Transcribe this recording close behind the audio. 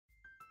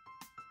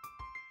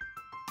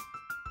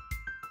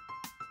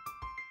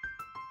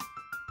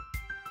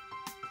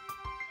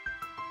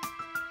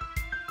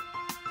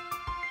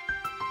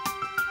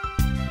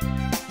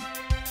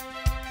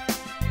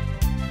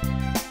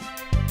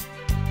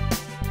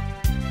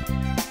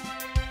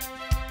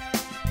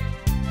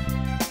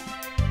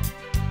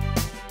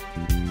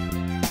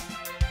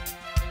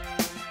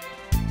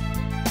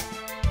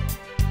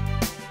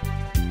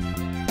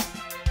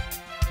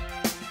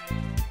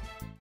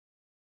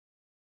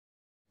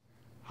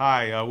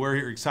Hi,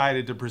 we're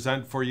excited to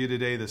present for you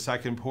today the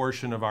second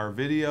portion of our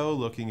video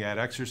looking at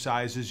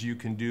exercises you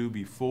can do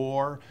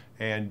before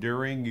and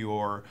during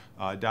your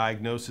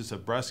diagnosis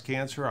of breast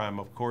cancer.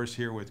 I'm of course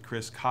here with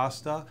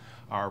Casta,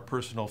 our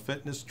personal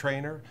fitness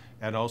trainer,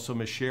 and also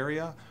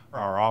Misharia,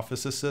 our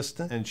office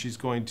assistant, and she's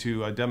going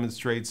to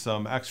demonstrate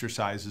some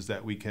exercises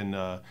that we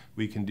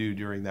can do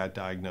during that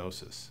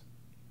diagnosis.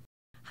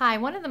 Hi,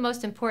 one of the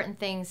most important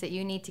things that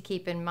you need to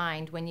keep in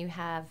mind when you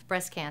have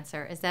breast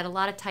cancer is that a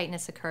lot of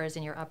tightness occurs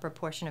in your upper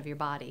portion of your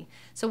body.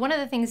 So one of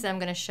the things that I'm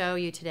going to show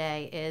you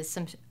today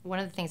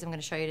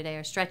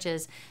are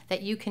stretches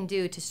that you can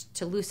do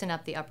to loosen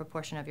up the upper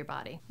portion of your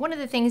body. One of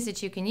the things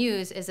that you can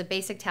use is a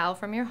basic towel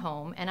from your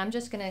home, and I'm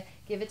just going to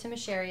give it to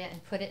Misharia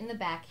and put it in the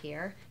back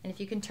here. And if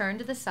you can turn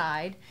to the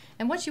side,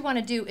 and what you want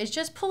to do is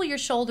just pull your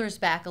shoulders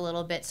back a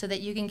little bit so that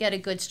you can get a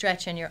good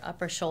stretch in your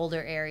upper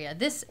shoulder area.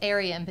 This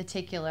area in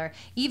particular,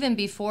 even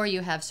before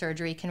you have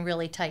surgery, can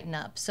really tighten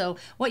up. So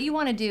what you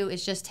want to do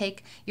is just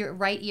take your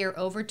right ear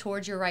over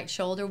towards your right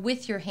shoulder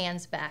with your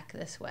hands back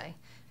this way.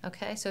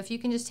 Okay, so if you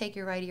can just take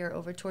your right ear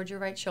over towards your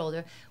right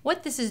shoulder,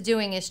 what this is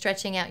doing is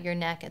stretching out your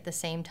neck at the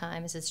same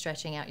time as it's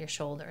stretching out your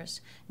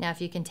shoulders. Now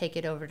if you can take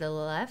it over to the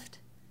left.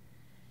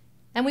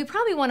 And we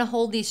probably want to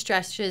hold these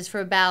stretches for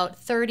about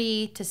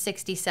 30 to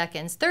 60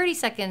 seconds. 30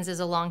 seconds is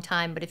a long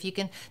time, but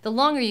the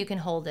longer you can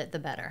hold it, the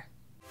better.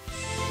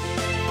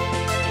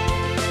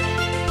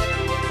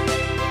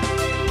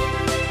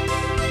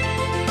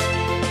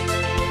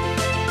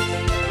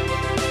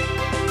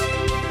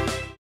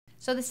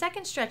 So the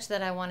second stretch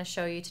that I want to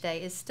show you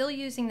today is still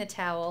using the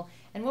towel,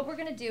 and what we're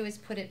going to do is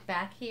put it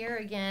back here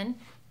again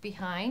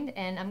behind,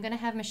 and I'm going to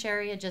have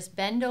Misharia just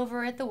bend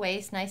over at the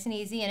waist, nice and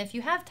easy. And if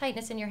you have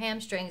tightness in your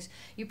hamstrings,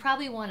 you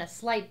probably want a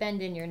slight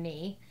bend in your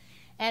knee.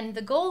 And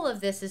the goal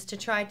of this is to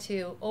try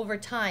to, over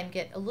time,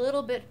 get a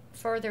little bit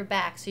further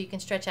back so you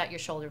can stretch out your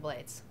shoulder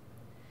blades.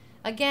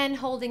 Again,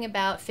 holding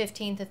about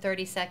 15 to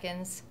 30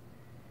 seconds.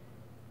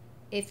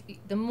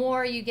 The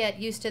more you get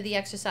used to the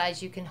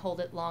exercise, you can hold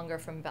it longer,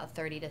 from about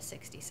 30 to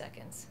 60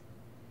 seconds.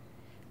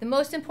 The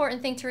most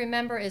important thing to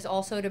remember is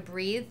also to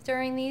breathe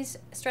during these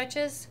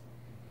stretches,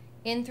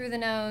 in through the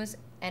nose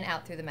and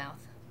out through the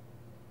mouth.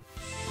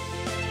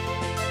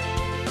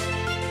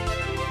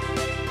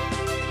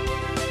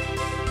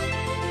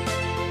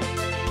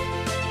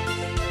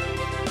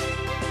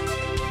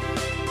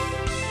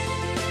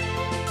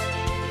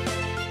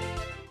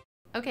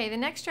 Okay, the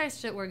next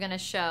stretch that we're going to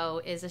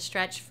show is a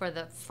stretch for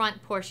the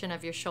front portion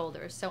of your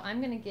shoulders. So I'm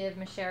going to give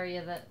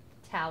Misharia the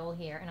towel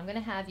here, and I'm going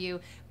to have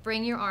you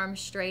bring your arms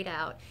straight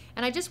out.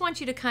 And I just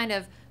want you to kind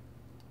of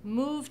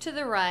move to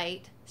the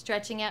right,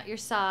 stretching out your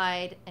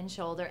side and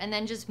shoulder, and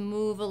then just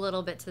move a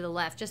little bit to the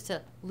left just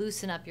to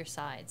loosen up your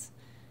sides.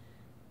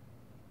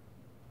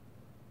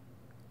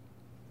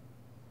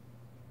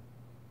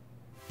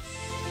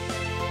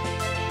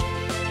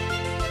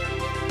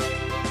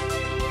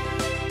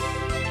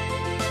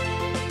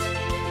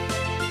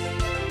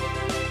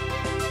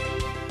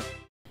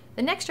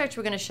 The next stretch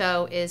we're going to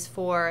show is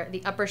for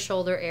the upper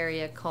shoulder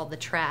area called the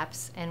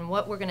traps, and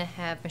what we're going to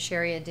have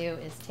Misharia do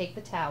is take the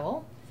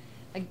towel,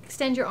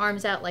 extend your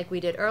arms out like we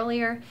did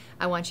earlier.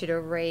 I want you to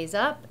raise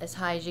up as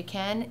high as you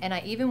can, and I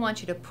even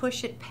want you to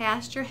push it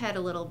past your head a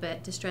little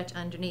bit to stretch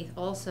underneath,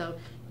 also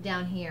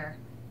down here,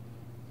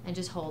 and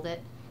just hold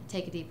it.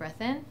 Take a deep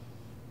breath in.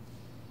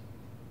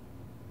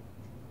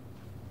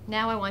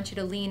 Now I want you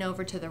to lean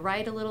over to the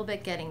right a little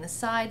bit, getting the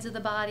sides of the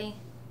body,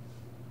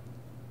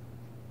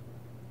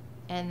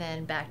 and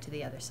then back to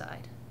the other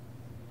side.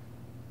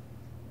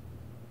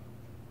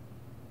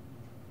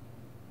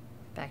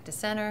 Back to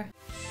center.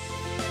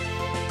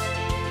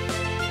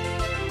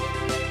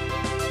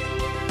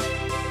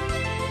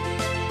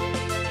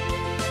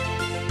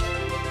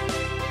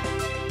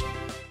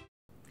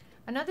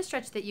 Another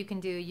stretch that you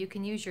can do, you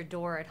can use your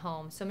door at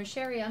home. So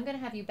Misharia, I'm going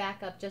to have you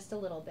back up just a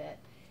little bit,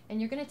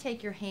 and you're going to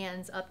take your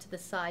hands up to the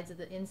sides of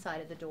the inside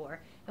of the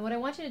door. And what I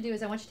want you to do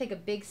is I want you to take a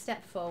big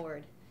step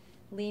forward,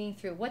 leaning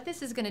through. What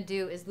this is going to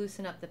do is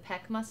loosen up the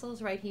pec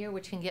muscles right here,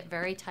 which can get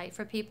very tight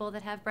for people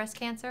that have breast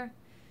cancer.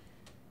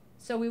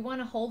 So we want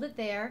to hold it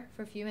there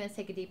for a few minutes.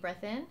 Take a deep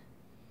breath in.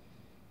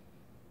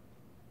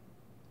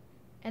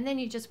 And then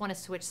you just want to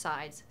switch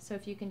sides. So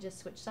if you can just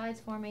switch sides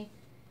for me,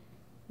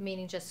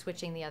 meaning just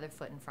switching the other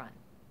foot in front.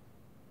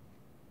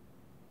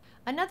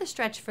 Another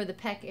stretch for the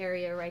pec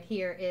area right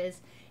here is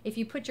if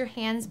you put your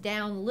hands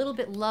down a little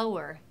bit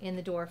lower in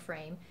the door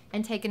frame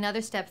and take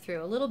another step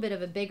through, a little bit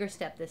of a bigger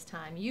step this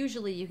time.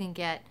 Usually you can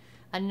get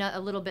a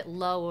little bit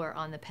lower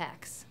on the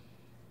pecs.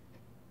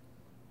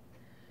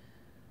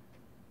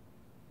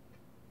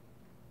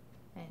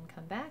 And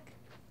come back,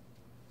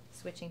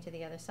 switching to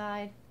the other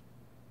side.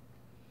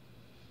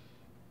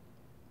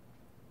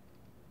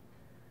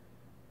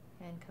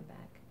 And come back.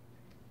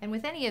 And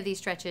with any of these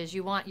stretches,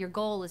 your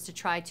goal is to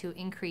try to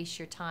increase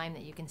your time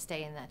that you can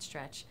stay in that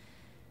stretch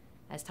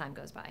as time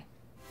goes by.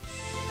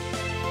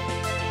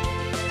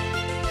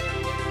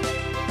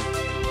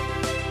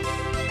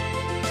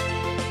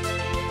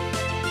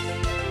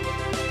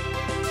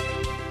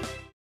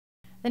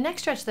 The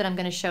next stretch that I'm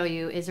going to show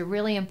you is a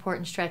really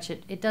important stretch.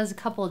 It does a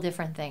couple of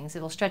different things.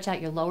 It will stretch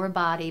out your lower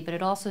body, but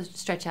it also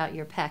stretch out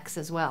your pecs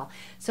as well.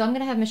 So I'm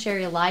going to have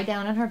Micheria lie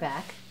down on her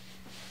back.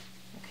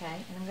 Okay,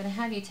 and I'm going to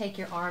have you take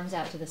your arms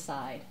out to the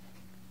side.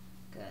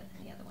 Good,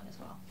 and the other one as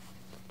well.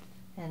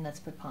 And let's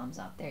put palms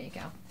up. There you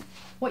go.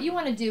 What you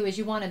want to do is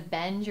you want to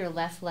bend your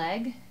left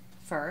leg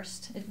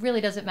first. It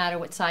really doesn't matter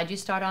what side you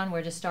start on.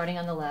 We're just starting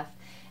on the left.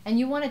 And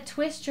you want to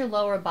twist your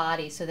lower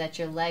body so that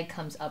your leg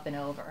comes up and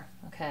over,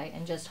 okay,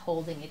 and just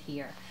holding it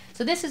here.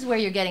 So this is where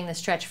you're getting the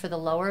stretch for the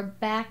lower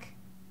back.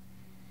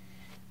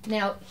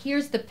 Now,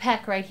 here's the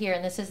pec right here,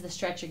 and this is the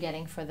stretch you're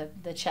getting for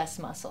the chest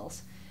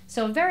muscles.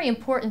 So a very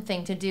important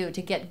thing to do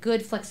to get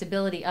good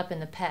flexibility up in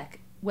the pec,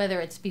 whether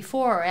it's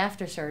before or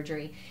after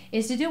surgery,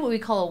 is to do what we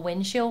call a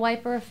windshield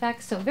wiper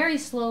effect. So very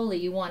slowly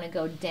you want to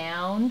go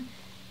down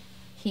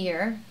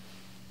here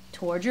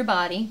toward your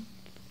body,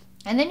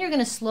 and then you're going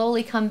to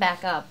slowly come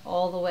back up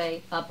all the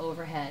way up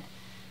overhead.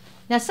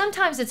 Now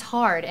sometimes it's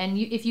hard, and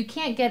if you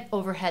can't get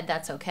overhead,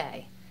 that's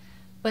okay.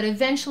 But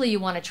eventually you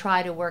want to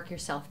try to work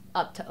yourself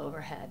up to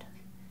overhead.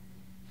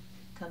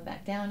 Come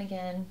back down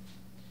again.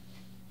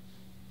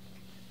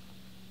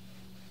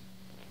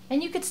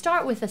 And you could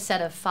start with a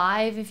set of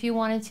 5 if you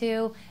wanted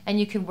to, and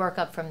you can work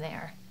up from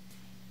there.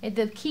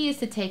 The key is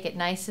to take it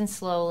nice and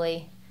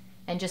slowly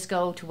and just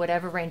go to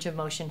whatever range of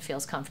motion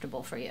feels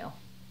comfortable for you.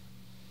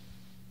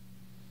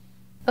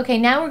 Okay,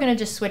 now we're going to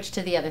just switch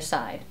to the other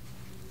side.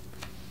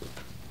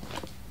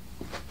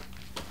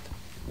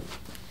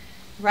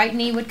 Right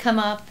knee would come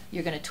up.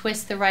 You're going to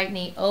twist the right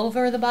knee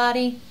over the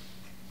body.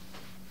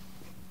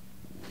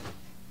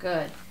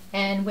 Good.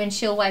 And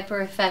windshield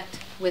wiper effect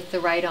with the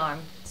right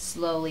arm.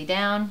 Slowly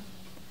down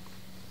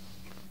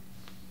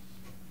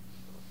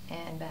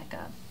and back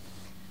up.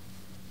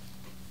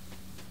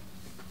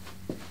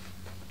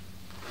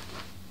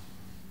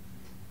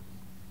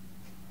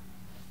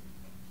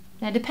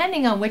 Now,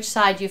 depending on which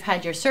side you've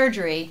had your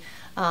surgery,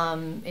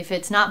 if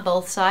it's not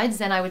both sides,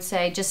 then I would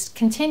say just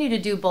continue to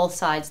do both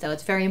sides, though.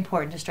 It's very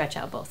important to stretch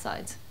out both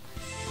sides.